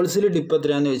 പോൾസിൽ dip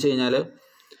എത്രയാണെന്ന് ചോദിച്ചു കഴിഞ്ഞാൽ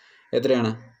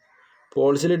എത്രയാണ്?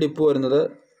 പോൾസിൽ ഡിപ്പ് വരുന്നത്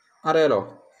അറിയാലോ,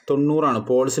 90ആണ്.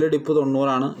 പോൾസിൽ ഡിപ്പ്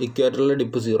 90ആണ്, ഇക്വേറ്ററിലെ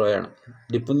ഡിപ്പ് 0 ആണ്.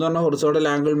 ഡിപ്പ് എന്ന് പറഞ്ഞാൽ ഹൊറിസോണ്ടൽ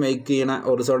ആംഗിൾ മേക്ക് ചെയ്യണ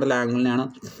ഹൊറിസോണ്ടൽ ആംഗിളിനാണ്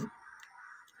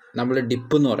നമ്മൾ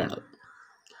ഡിപ്പ് എന്ന് പറയുന്നത്.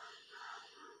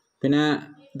 പിന്നെ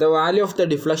the value of the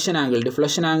deflection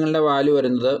ആംഗിളിൻ്റെ value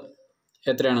വരുന്നത്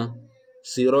എത്രയാണ്?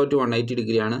 0 to 180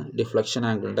 ഡിഗ്രിയാണ് ഡിഫ്ലക്ഷൻ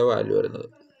ആംഗിളിൻ്റെ വാല്യൂ വരുന്നത്.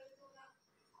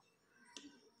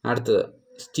 അടുത്തത്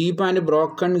steep and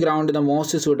broken ground the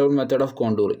most suitable method of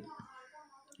contouring.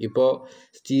 ഇപ്പോൾ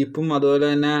സ്റ്റീപ്പും അതുപോലെ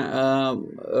തന്നെ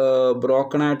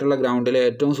ബ്രോക്കൺ ആയിട്ടുള്ള ഗ്രൗണ്ടിൽ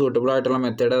ഏറ്റവും സൂട്ടബിൾ ആയിട്ടുള്ള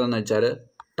മെത്തേഡ് ഏതെന്ന് വെച്ചാൽ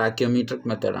ടാക്യോമീറ്റർ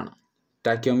മെത്തേഡാണ്.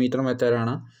 ടാക്യോമീറ്റർ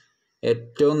മെത്തേഡാണ്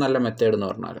ഏറ്റവും നല്ല മെത്തേഡ് എന്ന്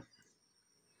പറഞ്ഞാൽ.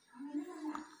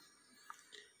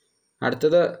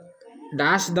 അടുത്തത്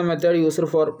dash the method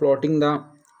used for plotting the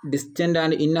distant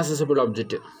and ഇൻഅക്സസിബിൾ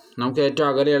object. നമുക്ക് ഏറ്റവും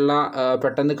അകലെയുള്ള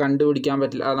പെട്ടെന്ന് കണ്ടുപിടിക്കാൻ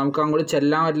പറ്റില്ല, നമുക്ക് അങ്ങോട്ട്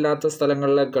ചെല്ലാൻ പറ്റില്ലാത്ത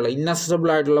സ്ഥലങ്ങളിലേക്കുള്ള ഇൻഅക്സസിബിൾ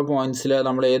ആയിട്ടുള്ള പോയിൻറ്റ്സിൽ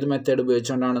നമ്മൾ ഏത് മെത്തേഡ്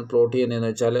ഉപയോഗിച്ചുകൊണ്ടാണ് പ്ലോട്ട് ചെയ്യുന്നതെന്ന്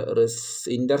വെച്ചാൽ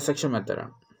ഇൻ്റർസെക്ഷൻ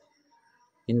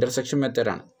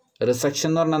മെത്തേഡാണ്. റിസെക്ഷൻ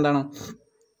എന്ന് പറഞ്ഞാൽ എന്താണ്?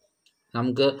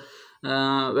 നമുക്ക്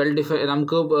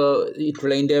നമുക്ക് ഈ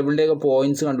പ്ലെയിൻ ടേബിളിൻ്റെയൊക്കെ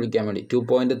പോയിൻറ്റ്സ് കണ്ടുപിടിക്കാൻ വേണ്ടി 2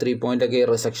 പോയിൻറ്റ് 3 പോയിൻ്റ് ഒക്കെ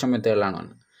റിസെക്ഷൻ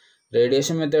മെത്തേഡിലാണ്.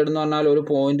 റേഡിയേഷൻ മെത്തേഡ് എന്ന് പറഞ്ഞാൽ ഒരു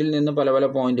പോയിന്റിൽ നിന്ന് പല പല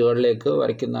പോയിന്റുകളിലേക്ക്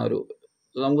വരയ്ക്കുന്ന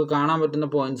നമുക്ക് കാണാൻ പറ്റുന്ന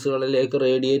പോയിന്റ്സുകളിലേക്ക്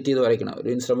റേഡിയേറ്റ് ചെയ്ത് വരയ്ക്കണം. ഒരു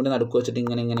ഇൻസ്ട്രുമെൻറ്റ് നടുക്ക് വെച്ചിട്ട്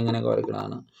ഇങ്ങനെയൊക്കെ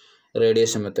വരയ്ക്കുന്നതാണ്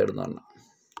റേഡിയേഷൻ മെത്തേഡ് എന്ന് പറഞ്ഞാൽ.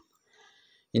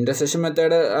 ഇൻ്റർസെക്ഷൻ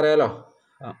മെത്തേഡ് അറിയാലോ,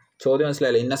 ചോദ്യം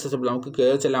മനസ്സിലായില്ലേ? ഇൻഅക്സസിബിൾ, നമുക്ക്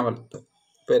കയറി ചെല്ലാൻ പറ്റും.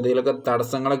 ഇപ്പോൾ എന്തെങ്കിലുമൊക്കെ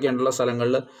തടസ്സങ്ങളൊക്കെ ഉള്ള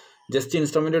സ്ഥലങ്ങളിൽ ജസ്റ്റ്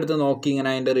ഇൻസ്ട്രുമെൻ്റ് എടുത്ത് നോക്കി ഇങ്ങനെ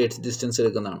അതിൻ്റെ ഡിസ്റ്റൻസ്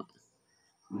എടുക്കുന്നതാണ്.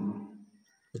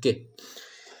 Okay.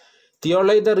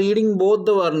 Theodolite the reading both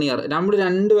the vernier. നമ്മൾ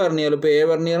 2 വെർണിയർ, ഇപ്പോൾ എ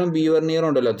വെർണിയറും ബി വെർണിയറും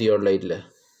ഉണ്ടല്ലോ തിയോഡലൈറ്റിൽ.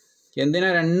 എന്തിനാ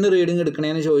 2 റീഡിങ്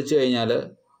എടുക്കണേന്ന് ചോദിച്ചു കഴിഞ്ഞാൽ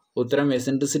ഉത്തരം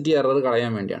എസെൻട്രിസിറ്റി എറർ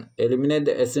കളയാൻ വേണ്ടിയാണ്.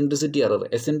 എലിമിനേറ്റ് എസെൻട്രിസിറ്റി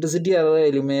എറർ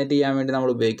എലിമിനേറ്റ് ചെയ്യാൻ വേണ്ടി നമ്മൾ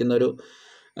ഉപയോഗിക്കുന്ന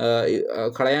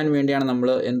കളയാൻ വേണ്ടിയാണ് നമ്മൾ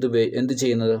എന്ത്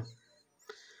ചെയ്യുന്നത്?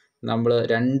 നമ്മൾ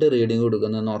 2 റീഡിങ്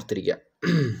കൊടുക്കുന്നതെന്ന് ഓർത്തിരിക്കുക.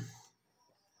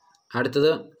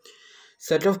 അടുത്തത്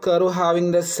set of curve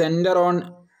having the centre on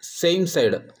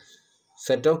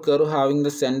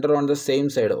same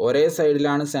side. ഒരേ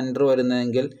സൈഡിലാണ് സെൻറ്റർ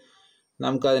വരുന്നതെങ്കിൽ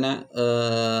നമുക്കതിനെ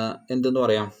എന്തെന്ന്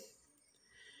പറയാം?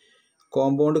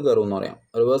 കോമ്പൗണ്ട് കർവ് എന്ന് പറയാം.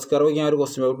 റിവേഴ്സ് കർവ് ഞാൻ ഒരു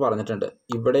ക്വസ്റ്റ്യൻ പേപ്പർ പറഞ്ഞിട്ടുണ്ട്.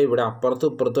 ഇവിടെ അപ്പുറത്തും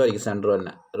ഇപ്പുറത്തും ആയിരിക്കും സെൻറ്റർ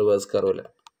തന്നെ റിവേഴ്സ് കർവിൽ.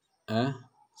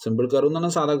 സിമ്പിൾ കർവ് എന്ന്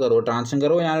പറഞ്ഞാൽ സാധാ കർവ്. ട്രാൻഷൻ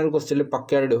കർവ് ഞാനൊരു ക്വസ്റ്റ്യനിൽ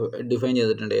പക്കയായിട്ട് ഡിഫൈൻ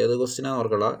ചെയ്തിട്ടുണ്ട്. ഏത് ക്വസ്റ്റ്യനാണെന്ന്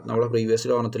ഓർക്കുള്ള, നമ്മുടെ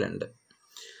പ്രീവിയസ് ഓണത്തിലുണ്ട്.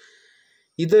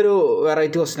 ഇതൊരു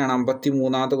വെറൈറ്റി ക്വസ്റ്റ്യനാണ്,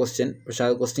 53ാമത്തെ ക്വസ്റ്റ്യൻ. പക്ഷേ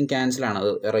അത് ക്വസ്റ്റ്യൻ ക്യാൻസലാണ്.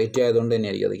 അത് വെറൈറ്റി ആയതുകൊണ്ട്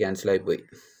തന്നെയായിരിക്കും അത് ക്യാൻസലായിപ്പോയി.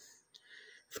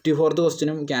 54th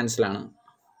ക്വസ്റ്റ്യനും ക്യാൻസലാണ്.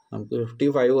 നമുക്ക്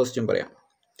 55 ക്വസ്റ്റ്യൻ പറയാം.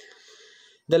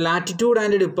 The latitude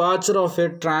and departure of a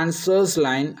transverse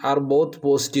line are both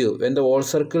positive when the whole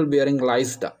circle bearing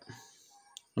lies the.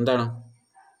 എന്താണ്?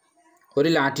 ഒരു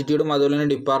ലാറ്റിറ്റ്യൂഡും അതുപോലെ തന്നെ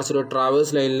ഡിപ്പാർച്ചർ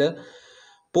ട്രാവേഴ്സ് ലൈനിൽ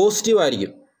പോസിറ്റീവ്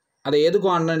ആയിരിക്കും. അത് ഏത്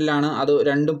ക്വാഡ്രൻറ്റിലാണ് അത്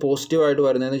രണ്ടും പോസിറ്റീവായിട്ട്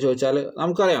വരുന്നതെന്ന് ചോദിച്ചാൽ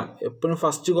നമുക്കറിയാം എപ്പോഴും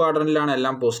ഫസ്റ്റ് ക്വാഡ്രൻറ്റിലാണ്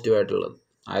എല്ലാം പോസിറ്റീവായിട്ടുള്ളത്.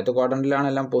 ആദ്യത്തെ ക്വാഡ്രൻറ്റിലാണ്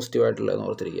എല്ലാം പോസിറ്റീവായിട്ടുള്ളതെന്ന്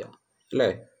ഓർത്തിരിക്കുക അല്ലേ?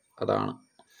 അതാണ്.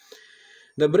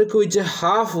 The brick which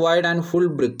half wide and full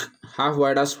brick, half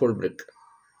wide as full brick.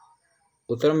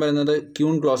 ഉത്തരം വരുന്നത്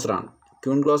ക്യൂൺ ക്ലോസർ ആണ്.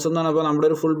 ക്യൂൺ ക്ലോസർ എന്ന് പറഞ്ഞപ്പോൾ നമ്മുടെ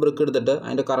ഒരു ഫുൾ ബ്രിക്ക് എടുത്തിട്ട്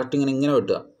അതിൻ്റെ കറക്റ്റ് ഇങ്ങനെ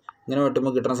വെട്ടുക. ഇങ്ങനെ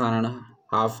വെട്ടുമ്പോൾ കിട്ടുന്ന സാധനമാണ്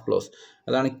ഹാഫ് ക്ലോസ്.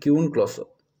 അതാണ് ക്യൂൺ ക്ലോസർ.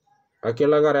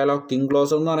 ബാക്കിയുള്ളവർക്ക് അറിയാലോ, കിങ്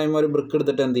ക്ലോസർ എന്ന് പറയുമ്പോൾ ഒരു ബ്രിക്ക്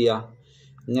എടുത്തിട്ട് എന്ത് ചെയ്യുക,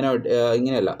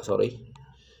 ഇങ്ങനെയല്ല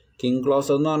കിങ്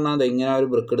ക്ലോസർ എന്ന് പറഞ്ഞാൽ അത് ഇങ്ങനെ ഒരു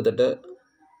ബ്രിക്ക് എടുത്തിട്ട്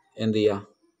എന്ത് ചെയ്യുക,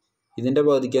 ഇതിൻ്റെ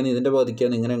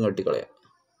പകുതിക്കാന്ന് ഇങ്ങനെ വെട്ടിക്കളയുക.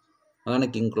 അതാണ്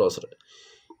കിങ് ക്ലോസർ.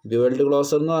 ബിവൽഡ്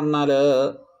ക്ലോസർ എന്ന് പറഞ്ഞാൽ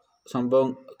സംഭവം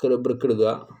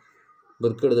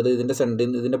ബ്രിക്ക് എടുത്തിട്ട് ഇതിൻ്റെ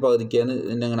സെൻറ്ററിൽ ഇതിൻ്റെ പകുതിക്കാന്ന്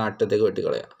ഇതിൻ്റെ ഇങ്ങനെ അറ്റത്തേക്ക്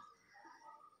വെട്ടിക്കളയുക.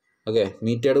 ഓക്കെ.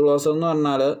 മീറ്റേഡ് ക്ലോസർ എന്ന്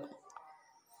പറഞ്ഞാൽ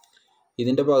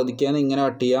ഇതിൻ്റെ പകുതിക്കാന്ന് ഇങ്ങനെ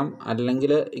കട്ട് ചെയ്യാം,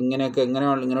 അല്ലെങ്കിൽ ഇങ്ങനെയൊക്കെ ഇങ്ങനെ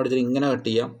വെച്ചിട്ട് ഇങ്ങനെ കട്ട്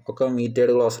ചെയ്യാം. ഒക്കെ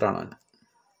മീറ്റേഡ് ക്ലോസറാണ് തന്നെ.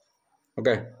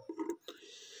 ഓക്കെ,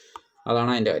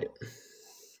 അതാണ് അതിൻ്റെ കാര്യം.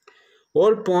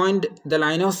 All point the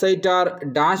line of site R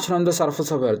dash from the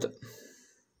surface of earth.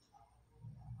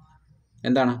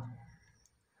 എന്താണ്?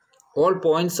 All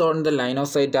points on the line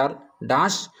of site R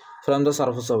dash from the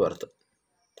surface of earth.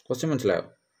 Question മനസ്സിലായോ?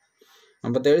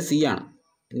 57 സി ആണ്.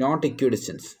 Not ഇക്വി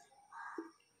distance.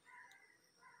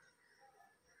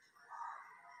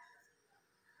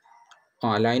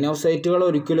 Line of സൈറ്റുകൾ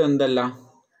ഒരിക്കലും എന്തല്ല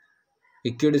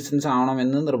ഇക്വി distance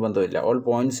ആവണമെന്ന് നിർബന്ധമില്ല. All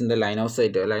points in the line of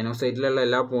സൈറ്റിലുള്ള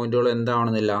എല്ലാ പോയിന്റുകളും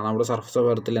എന്താവണമെന്നില്ല, നമ്മുടെ സർഫസ്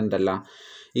ഓഫ് എർത്തിൽ എന്തല്ല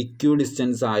ഇക്വി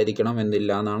ഡിസ്റ്റൻസ് ആയിരിക്കണം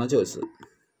എന്നില്ല എന്നാണ് ചോദിച്ചത്.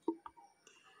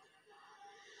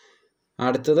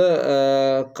 അടുത്തത്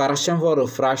correction four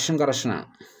refraction കറക്ഷനാണ്.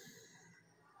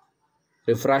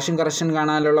 Refraction correction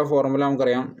കാണാനുള്ള ഫോർമുല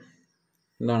നമുക്കറിയാം.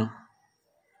 എന്താണ്?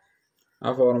 ആ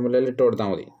ഫോർമുലയിൽ ഇട്ട് കൊടുത്താൽ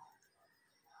മതി.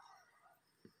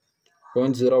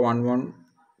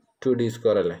 0.0112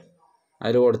 d² അല്ലേ?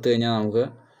 അതിൽ കൊടുത്തു കഴിഞ്ഞാൽ നമുക്ക്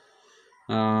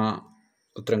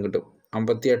ഉത്തരം കിട്ടും.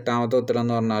 58ാമത്തെ ഉത്തരം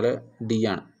എന്ന് പറഞ്ഞാൽ ഡി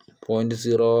ആണ്.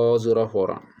 0.004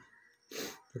 ആണ്.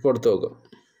 കൊടുത്തു നോക്കുക.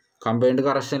 കമ്പൈൻഡ്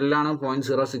കറക്ഷനിലാണ്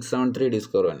 0.0673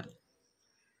 d² തന്നെ.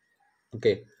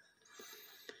 ഓക്കെ.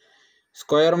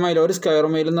 സ്ക്വയർ മൈൽ, ഒരു സ്ക്വയർ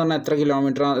മൈൽ എന്ന് പറഞ്ഞാൽ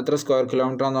എത്ര സ്ക്വയർ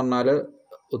കിലോമീറ്റർ എന്ന് പറഞ്ഞാൽ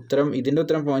ഉത്തരം ഇതിൻ്റെ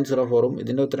ഉത്തരം 0.04ഉം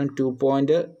ഇതിൻ്റെ ഉത്തരം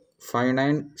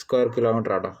 2.59 സ്ക്വയർ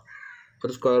കിലോമീറ്റർ ആട്ടോ.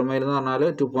 ഒരു സ്ക്വയർ മൈൽ എന്ന് പറഞ്ഞാൽ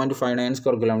 2.59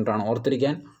 സ്ക്വയർ കിലോമീറ്റർ ആണ്.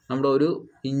 ഓർത്തിരിക്കാൻ, നമ്മുടെ ഒരു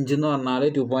ഇഞ്ച് എന്ന് പറഞ്ഞാൽ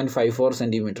 2.54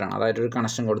 സെൻറ്റിമീറ്റർ ആണ്. അതായത് ഒരു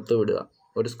കണക്ഷൻ കൊടുത്ത് വിടുക.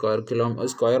 ഒരു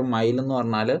സ്ക്വയർ മൈൽ എന്ന്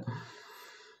പറഞ്ഞാൽ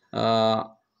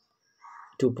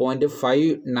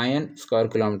 2.59 സ്ക്വയർ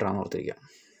കിലോമീറ്റർ ആണ്. ഓർത്തിരിക്കുക.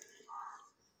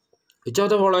 Which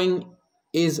of the following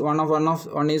is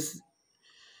one is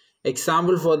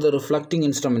example for the reflecting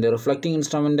instrument. Reflecting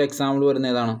instrument example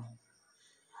വരുന്ന ഏതാണ്?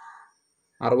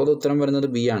 60 ഉത്തരം വരുന്നത്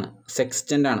ബി ആണ്.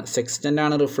 സെക്സ്റ്റൻ്റ്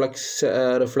ആണ്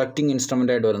റിഫ്ലക്റ്റിംഗ്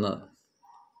ഇൻസ്ട്രുമെൻ്റ് ആയിട്ട് വരുന്നത്.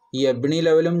 ഈ എബിണി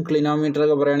ലെവലും ക്ലിനോമീറ്റർ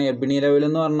ഒക്കെ പറയുകയാണെങ്കിൽ, എബിണി ലെവൽ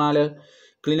എന്ന് പറഞ്ഞാൽ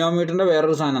ക്ലിനോമീറ്ററിൻ്റെ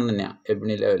വേറൊരു സാധനം തന്നെയാണ്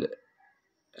എബിണി ലെവൽ.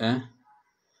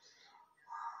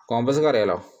 കോമ്പസ് ഒക്കെ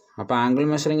അറിയാലോ. അപ്പോൾ ആംഗിൾ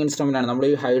മെഷറിംഗ് ഇൻസ്ട്രുമെൻ്റ് ആണ്. നമ്മൾ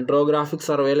ഈ ഹൈഡ്രോഗ്രാഫിക്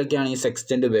സർവേയിലൊക്കെയാണ് ഈ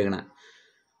സെക്സ്റ്റൻ്റ് ഉപയോഗിക്കുന്നത്.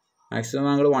 മാക്സിമം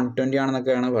ആംഗിൾ 120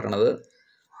 ആണെന്നൊക്കെയാണ് പറയണത്.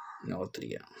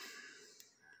 ഓർത്തിരിക്കുക.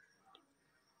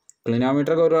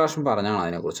 ക്ലിനോമീറ്ററൊക്കെ ഒരു പ്രാവശ്യം പറഞ്ഞാണ്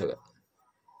അതിനെക്കുറിച്ചൊക്കെ.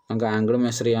 നമുക്ക് ആംഗിൾ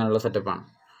മെഷർ ചെയ്യാനുള്ള സെറ്റപ്പാണ്.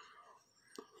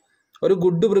 ഒരു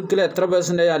ഗുഡ് ബ്രിക്കിൽ എത്ര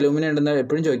 % അലൂമിനിയം ഉണ്ടെന്ന്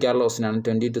എപ്പോഴും ചോദിക്കാറുള്ള ക്വസ്റ്റ്യനാണ്.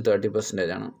 20 to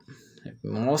 30% ആണ്.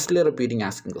 Mostly repeating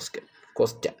asking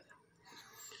question.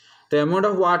 The amount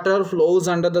of water flows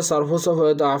under the surface of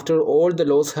earth after all the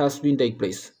loss has been take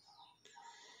place.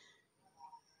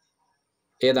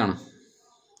 ഏതാണ്?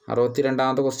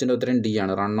 62ാമത്തെ ക്വസ്റ്റ്യൻ്റെ ഉത്തരം ഡി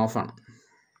ആണ്. റൺ ഓഫ് ആണ്.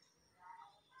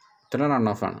 ഉത്തരം റൺ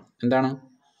ഓഫ് ആണ്. എന്താണ്?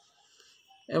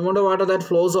 Amount of water that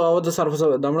flows over the surface.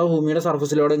 നമ്മുടെ ഭൂമിയുടെ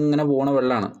സർഫസിലൂടെ ഇങ്ങനെ പോണ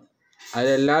വെള്ളമാണ്.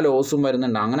 അതിലെല്ലാ ലോസും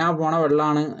വരുന്നുണ്ട്. അങ്ങനെ ആ പോണ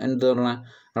വെള്ളമാണ് എന്ത് പറഞ്ഞത്?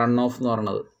 റൺ ഓഫ് എന്ന്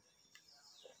പറയുന്നത്.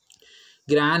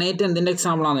 ഗ്രാനൈറ്റ് എന്തിൻ്റെ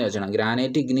എക്സാമ്പിളാണെന്ന് ചോദിച്ചാൽ,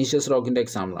 ഗ്രാനൈറ്റ് ഇഗ്നീഷ്യസ് റോക്കിൻ്റെ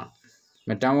എക്സാമ്പിളാണ്.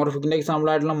 മെറ്റാമോർഫിക്കിൻ്റെ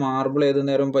എക്സാമ്പിളായിട്ടുള്ള മാർബിൾ ഏത്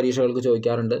നേരവും പരീക്ഷകൾക്ക്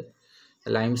ചോദിക്കാറുണ്ട്.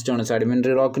 Lime stone,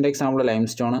 sedimentary റോക്കിൻ്റെ example lime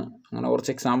stone. അങ്ങനെ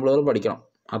കുറച്ച് എക്സാമ്പിളുകൾ പഠിക്കണം.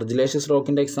 Argillaceous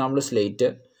റോക്കിൻ്റെ example slate.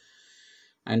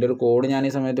 അതിൻ്റെ ഒരു കോഡ് ഞാൻ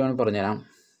ഈ സമയത്ത് വേണമെങ്കിൽ പറഞ്ഞുതരാം.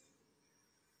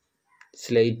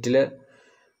 സ്ലേറ്റിൽ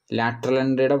ലാറ്ററൽ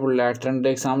എൻട്രിയുടെ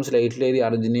എക്സാം സ്ലേറ്റിൽ എഴുതി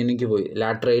അർജന്റീനയ്ക്ക് പോയി.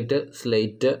 Laterite,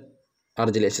 slate,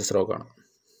 argillaceous റോക്കാണ്.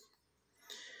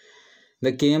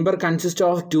 The camber consists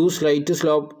of two straight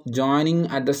slope joining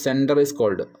at the center is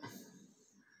called.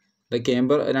 The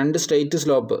camber, രണ്ട് സ്ട്രെയിറ്റ്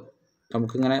സ്ലോപ്പ്,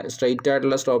 നമുക്കിങ്ങനെ സ്ട്രെയിറ്റ്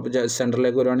ആയിട്ടുള്ള സ്ലോപ്പ്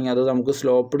സെൻറ്ററിലേക്ക് വരുവാണെങ്കിൽ അത് നമുക്ക്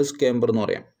സ്ലോപ്പ്ഡ് ക്യാമ്പർ എന്ന്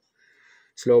പറയാം.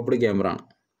 സ്ലോപ്പ്ഡ് ക്യാമ്പറാണ്.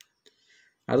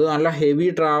 അത് നല്ല ഹെവി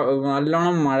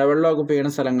നല്ലോണം മഴവെള്ളമൊക്കെ പെയ്യുന്ന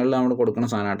സ്ഥലങ്ങളിൽ നമ്മൾ കൊടുക്കുന്ന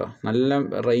സാധനം കേട്ടോ. നല്ല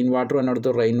റെയിൻ വാട്ടർ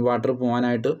എന്നടുത്ത് റെയിൻ വാട്ടർ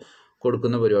പോകാനായിട്ട്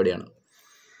കൊടുക്കുന്ന പരിപാടിയാണ്.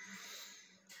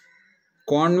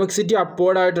 കോൺവെക്സിറ്റി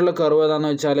അപ്വേർഡായിട്ടുള്ള കർവ്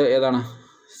ഏതാണെന്ന് വെച്ചാൽ ഏതാണ്?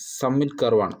 സമ്മിറ്റ്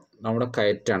കർവാണ്, നമ്മുടെ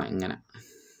കയറ്റാണ്. ഇങ്ങനെ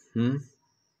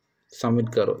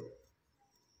സമ്മിറ്റ് കർവ്.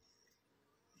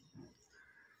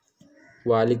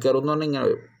 വാലിക്കർവ് എന്ന് പറഞ്ഞാൽ ഇങ്ങനെ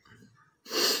വരും.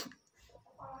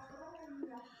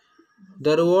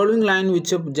 The revolving line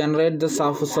which generates the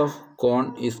surface of cone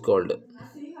is called.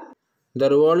 The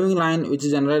revolving line which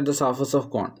generates the surface of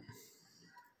cone.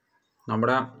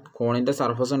 നമ്മുടെ കോണിൻ്റെ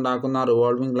സർഫസ് ഉണ്ടാക്കുന്ന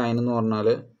റിവോൾവിംഗ് ലൈൻ എന്ന് പറഞ്ഞാൽ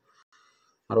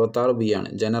 66B ആണ്,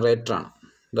 ജനറേറ്ററാണ്.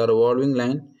 The revolving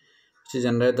line which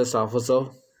generate the surface of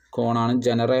കോണാണ്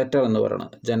generator എന്ന്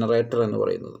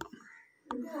പറയുന്നത്.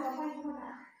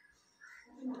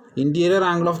 Interior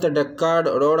angle of the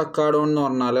ഡോഡെക്കാഡോൺ എന്ന്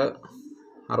പറഞ്ഞാൽ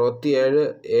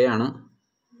 67A ആണ്,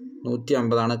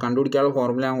 150 കണ്ടുപിടിക്കാനുള്ള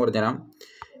ഫോർമുല ഞാൻ പറഞ്ഞുതരാം.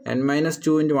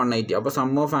 n-2 × 180. അപ്പോൾ സം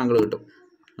ഓഫ് ആംഗിൾ കിട്ടും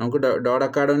നമുക്ക്.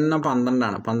 ഡോഡെക്കാഡോണിന്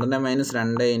 12 - 12 -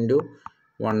 2 ×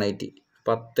 180,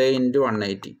 10 ×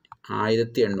 180,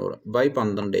 1800 /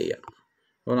 12 ചെയ്യുക.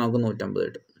 അപ്പോൾ നമുക്ക് 150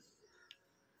 കിട്ടും.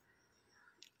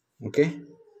 ഓക്കെ,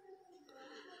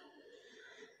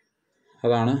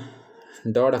 അതാണ്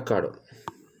ഡോഡെക്കാഡോൺ.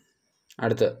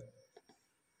 അടുത്ത്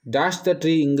dash the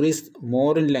tree increase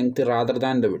more in length rather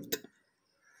than the width.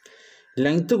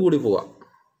 Length കൂടി പോവുക,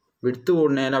 വിഡ്ത്ത്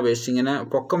കൂടുന്നതിനെ അപേക്ഷിച്ച് ഇങ്ങനെ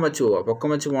പൊക്കം വെച്ച് പോവുക. പൊക്കം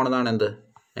വെച്ച് പോണതാണ് എന്ത്?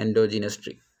 Endogenous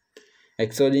tree.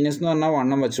 എക്സോജീനിയസ് എന്ന് പറഞ്ഞാൽ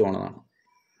വണ്ണം വെച്ച് പോണതാണ്.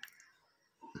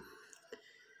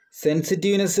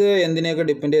 സെൻസിറ്റീവ്നെസ് എന്തിനെയൊക്കെ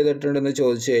ഡിപ്പെൻഡ് ചെയ്തിട്ടുണ്ടെന്ന്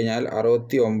ചോദിച്ചു കഴിഞ്ഞാൽ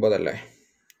 69 അല്ലേ,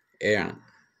 A ആണ്.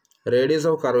 റേഡിയസ്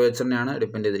ഓഫ് കർവേച്ചറിനെയാണ്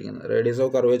ഡിപ്പെൻഡ് ചെയ്തിരിക്കുന്നത്. റേഡിയസ്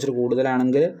ഓഫ് കർവേച്ചർ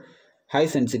കൂടുതലാണെങ്കിൽ ഹൈ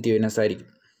സെൻസിറ്റീവ്നെസ് ആയിരിക്കും.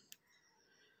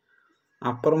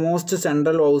 Upper most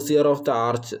central ഓസിയർ of the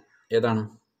arch ഏതാണ്?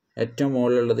 ഏറ്റവും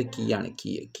മുകളിലുള്ളത് കീ ആണ്.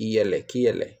 കീ അല്ലേ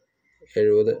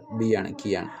 70B ആണ്, കീ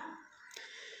ആണ്.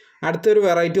 അടുത്തൊരു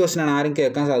വെറൈറ്റി ക്വസ്റ്റൻ ആണ്, ആരും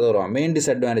കേൾക്കാൻ സാധ്യത കുറവാണ്. Main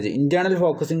disadvantage. Internal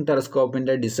focusing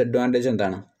ടെലസ്കോപ്പിൻ്റെ disadvantage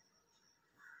എന്താണ്?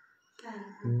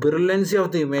 Brilliancy of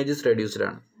the image is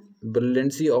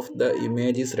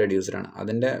reduced ആണ്.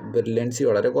 അതിൻ്റെ ബ്രില്യൻസി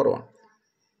വളരെ കുറവാണ്.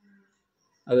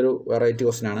 അതൊരു വെറൈറ്റി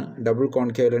ക്വസ്റ്റൻ ആണ്. ഡബിൾ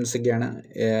കോൺകേവ് ലെൻസൊക്കെയാണ്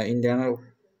ഇൻറ്റേർണൽ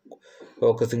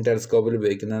ഫോക്കസിങ് ടെലസ്കോപ്പിൽ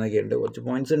ഉപയോഗിക്കുന്നതെന്നൊക്കെ ഉണ്ട്. കുറച്ച്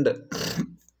പോയിന്റ്സ് ഉണ്ട്.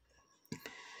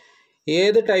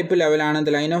 ഏത് ടൈപ്പ് ലെവലാണ്?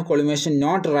 The line of collimation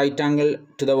not right angle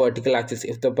two the vertical axis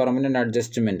if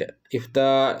the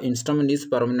instrument is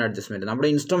permanent adjustment. നമ്മുടെ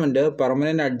ഇൻസ്ട്രുമെൻറ്റ്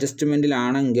പെർമനൻറ്റ്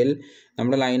അഡ്ജസ്റ്റ്മെൻറ്റിലാണെങ്കിൽ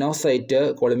നമ്മുടെ ലൈൻ ഓഫ് സൈറ്റ്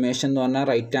കൊളിമേഷൻ എന്ന് പറഞ്ഞാൽ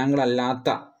റൈറ്റ് ആംഗിൾ അല്ലാത്ത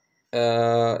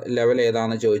ലെവൽ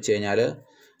ഏതാണെന്ന് ചോദിച്ചു കഴിഞ്ഞാൽ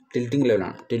ടിൽറ്റിംഗ്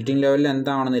ലെവലാണ്. ടിൽറ്റിംഗ് ലെവലിൽ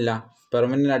എന്താവണമെന്നില്ല,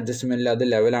 പെർമനൻറ്റ് അഡ്ജസ്റ്റ്മെൻറ്റിൽ അത്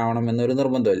ലെവലാവണമെന്നൊരു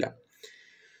നിർബന്ധമില്ല.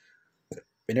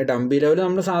 പിന്നെ ഡംബി ലെവൽ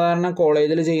നമ്മൾ സാധാരണ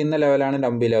കോളേജിൽ ചെയ്യുന്ന ലെവലാണ്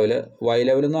ഡംബി ലെവൽ. വൈ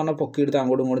ലെവൽ എന്ന് പറഞ്ഞാൽ പൊക്കിയെടുത്ത്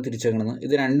അങ്ങോട്ടും ഇങ്ങോട്ടും തിരിച്ചേക്കുന്നത്.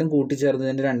 ഇത് രണ്ടും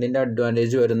കൂട്ടിച്ചേർന്നതിൻ്റെ രണ്ടിൻ്റെ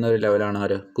അഡ്വാൻറ്റേജ് വരുന്ന ഒരു ലെവലാണ്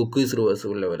ആര്? കുക്കീസ്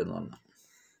റിവേഴ്സിബിൾ ലെവൽ എന്ന് പറഞ്ഞാൽ.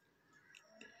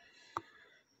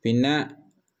 പിന്നെ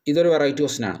ഇതൊരു വെറൈറ്റി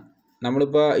ക്വസ്റ്റൻ ആണ്.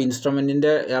 നമ്മളിപ്പോൾ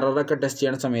ഇൻസ്ട്രുമെൻറ്റിൻ്റെ എററൊക്കെ ടെസ്റ്റ്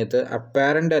ചെയ്യുന്ന സമയത്ത്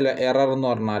അപ്പാരൻ്റ് എറർ എന്ന്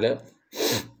പറഞ്ഞാൽ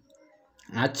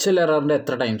ആക്ച്വൽ എററിൻ്റെ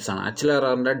എത്ര ടൈംസ് ആണ്? ആക്ച്വൽ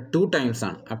എററിൻ്റെ 2 ടൈംസ്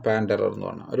ആണ് അപ്പാരൻ്റ് എറർ എന്ന്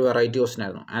പറഞ്ഞാൽ. ഒരു വെറൈറ്റി ക്വസ്റ്റൻ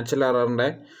ആയിരുന്നു. ആക്ച്വൽ എററിൻ്റെ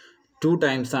 2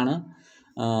 ടൈംസ് ആണ്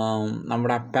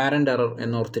നമ്മുടെ അപ്പാരൻ്റ് എറർ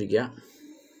എന്ന് ഓർത്തിരിക്കുക.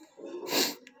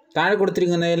 താഴെ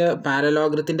കൊടുത്തിരിക്കുന്നതിൽ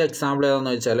പാരലോഗ്രത്തിൻ്റെ എക്സാമ്പിൾ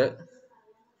ഏതാണെന്ന് വെച്ചാൽ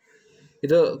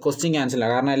ഇത് ക്വസ്റ്റ്യൻ ക്യാൻസൽ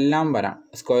ആണ്, കാരണം എല്ലാം വരാം.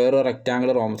 Square,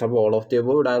 rectangle, റോംസ്. അപ്പോൾ ഓൾ ഓഫ് ദി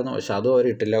എബോവ് ഇടായിരുന്നു, പക്ഷെ അതും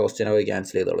അവർ ഇട്ടില്ല. ക്വസ്റ്റ്യൻ അവർ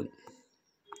ക്യാൻസൽ ചെയ്തോളൂ.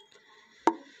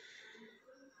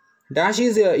 Dash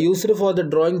is used for the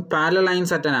drawing parallel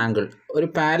lines at an angle. ഒരു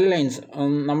പാരലൽ ലൈൻസ്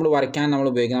നമ്മൾ വരയ്ക്കാൻ നമ്മൾ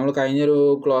ഉപയോഗിക്കുന്നത്, നമ്മൾ കഴിഞ്ഞൊരു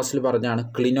ക്ലാസ്സിൽ പറഞ്ഞാണ്,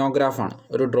 ക്ലിനോഗ്രാഫാണ്.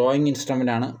 ഒരു ഡ്രോയിങ്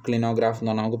ഇൻസ്ട്രുമെൻ്റ് ആണ് ക്ലിനോഗ്രാഫ്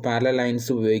എന്ന് പറഞ്ഞാൽ. നമുക്ക് പാരലൽ ലൈൻസ്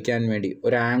ഉപയോഗിക്കാൻ വേണ്ടി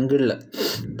ഒരു ആംഗിളിൽ,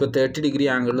 ഇപ്പോൾ 30 ഡിഗ്രി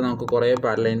ആംഗിളിൽ നമുക്ക് കുറേ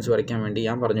പാരലൽ ലൈൻസ് വരയ്ക്കാൻ വേണ്ടി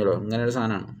ഞാൻ പറഞ്ഞല്ലോ, ഇങ്ങനെ ഒരു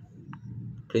സാധനമാണ്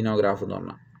ക്ലിനോഗ്രാഫ് എന്ന്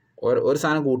പറഞ്ഞാൽ. ഒരു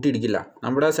സാധനം കൂട്ടിയിടിക്കില്ല,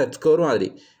 നമ്മുടെ സെറ്റ് സ്കോർ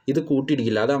മാതിരി ഇത്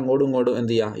കൂട്ടിയിടിക്കില്ല. അത് അങ്ങോട്ടും ഇങ്ങോട്ടും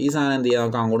എന്ത് ചെയ്യുക, ഈ സാധനം എന്ത് ചെയ്യുക,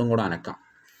 നമുക്ക് അങ്ങോട്ടും ഇങ്ങോട്ടും അനക്കാം.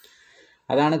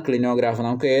 അതാണ് ക്ലിനോഗ്രാഫ്.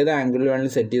 നമുക്ക് ഏത് ആംഗിളിൽ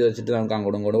വേണമെങ്കിലും സെറ്റ് ചെയ്ത് വെച്ചിട്ട് നമുക്ക്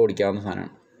അങ്ങോട്ടും ഇങ്ങോട്ടും ഓടിക്കാവുന്ന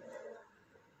സാധനമാണ്.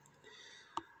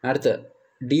 അടുത്ത്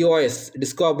DOS,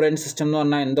 ഡിസ്ക് ഓപ്പറേറ്റിംഗ് സിസ്റ്റം എന്ന്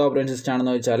പറഞ്ഞാൽ എന്ത് ഓപ്പറേറ്റിംഗ് സിസ്റ്റം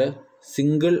ആണെന്ന് വെച്ചാൽ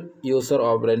സിംഗിൾ യൂസർ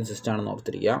ഓപ്പറേറ്റിംഗ് സിസ്റ്റം ആണെന്ന്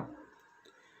ഓർത്തിരിക്കുക.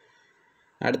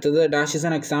 അടുത്തത് dash is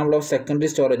an example of secondary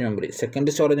storage memory.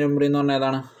 Secondary storage memory എന്ന് പറഞ്ഞാൽ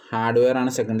ഏതാണ്? ഹാർഡ്വെയർ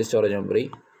ആണ് സെക്കൻഡറി സ്റ്റോറേജ് മെമ്മറി.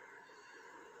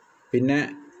 പിന്നെ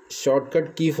short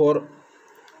cut key for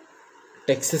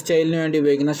text സ്റ്റൈലിന് വേണ്ടി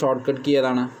ഉപയോഗിക്കുന്ന ഷോർട്ട് കട്ട് കീ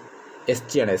ഏതാണ്?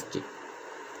 ST ആണ്.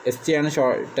 ST ആണ്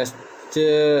ടെക്സ്റ്റ്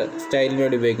സ്റ്റൈലിന്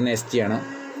വേണ്ടി ഉപയോഗിക്കുന്ന ST ആണ്.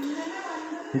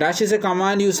 Dash is A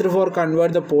command used for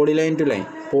convert the polyline to line.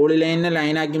 പോളിലൈനിനെ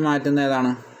ലൈനാക്കി മാറ്റുന്ന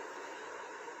ഏതാണ്?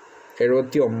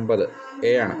 79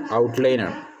 A ആണ്,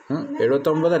 ഔട്ട്ലൈനാണ്.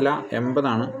 79 അല്ല 80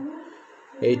 ആണ്.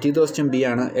 80th ക്വസ്റ്റ്യൻ B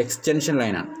ആണ്, എക്സ്റ്റൻഷൻ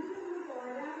ലൈനാണ്.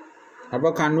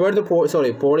 അപ്പോൾ കൺവേർട്ട്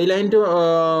പോളിലൈൻ ടു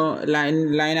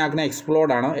ലൈൻ ആക്കുന്ന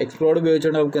എക്സ്പ്ലോഡാണ്. എക്സ്പ്ലോഡ്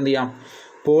ഉപയോഗിച്ചുകൊണ്ട് നമുക്ക് എന്ത് ചെയ്യാം,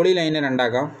 പോളി ലൈനെ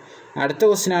രണ്ടാക്കാം. അടുത്ത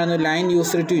ക്വസ്റ്റ്യൻ ആയിരുന്നു line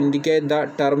used to indicate the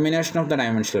termination of the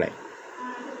dimension line.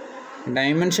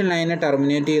 Dimension ലൈനെ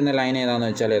terminate ചെയ്യുന്ന ലൈൻ ഏതാണെന്ന്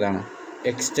വെച്ചാൽ ഏതാണ്?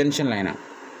 എക്സ്റ്റൻഷൻ ലൈനാണ്.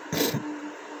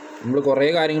 നമ്മൾ കുറേ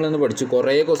കാര്യങ്ങളൊന്ന് പഠിച്ചു,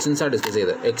 കുറേ ക്വസ്റ്റ്യൻസാണ് ഡിസ്കസ്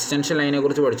ചെയ്തത്. എക്സ്റ്റൻഷൻ ലൈനെ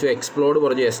കുറിച്ച് പഠിച്ചു, എക്സ്പ്ലോഡ്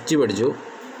പഠിച്ചു, ST പഠിച്ചു.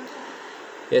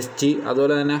 ST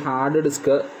അതുപോലെ തന്നെ ഹാർഡ്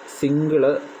ഡിസ്ക്,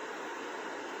 സിംഗിള്,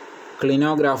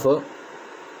 ക്ലിനോഗ്രാഫ്,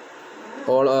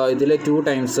 ഇതിലെ 2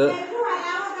 ടൈംസ്.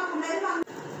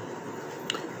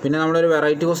 പിന്നെ നമ്മളൊരു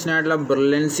വെറൈറ്റി ക്വസ്റ്റ്യൻ ആയിട്ടുള്ള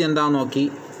ബ്രില്യൻസി എന്താണെന്ന് നോക്കി.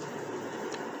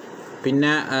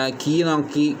 പിന്നെ കീ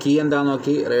നോക്കി, കീ എന്താണെന്ന്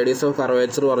നോക്കി. റേഡിയസ് ഓഫ്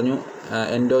കർവേച്ചർ പറഞ്ഞു,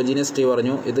 എൻഡോജീനിയസ് ടി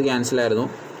പറഞ്ഞു. ഇത് ക്യാൻസലായിരുന്നു.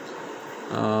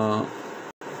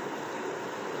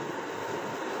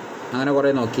 അങ്ങനെ കുറേ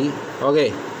നോക്കി. Okay,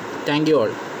 thank you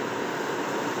all.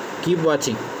 Keep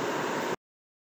watching.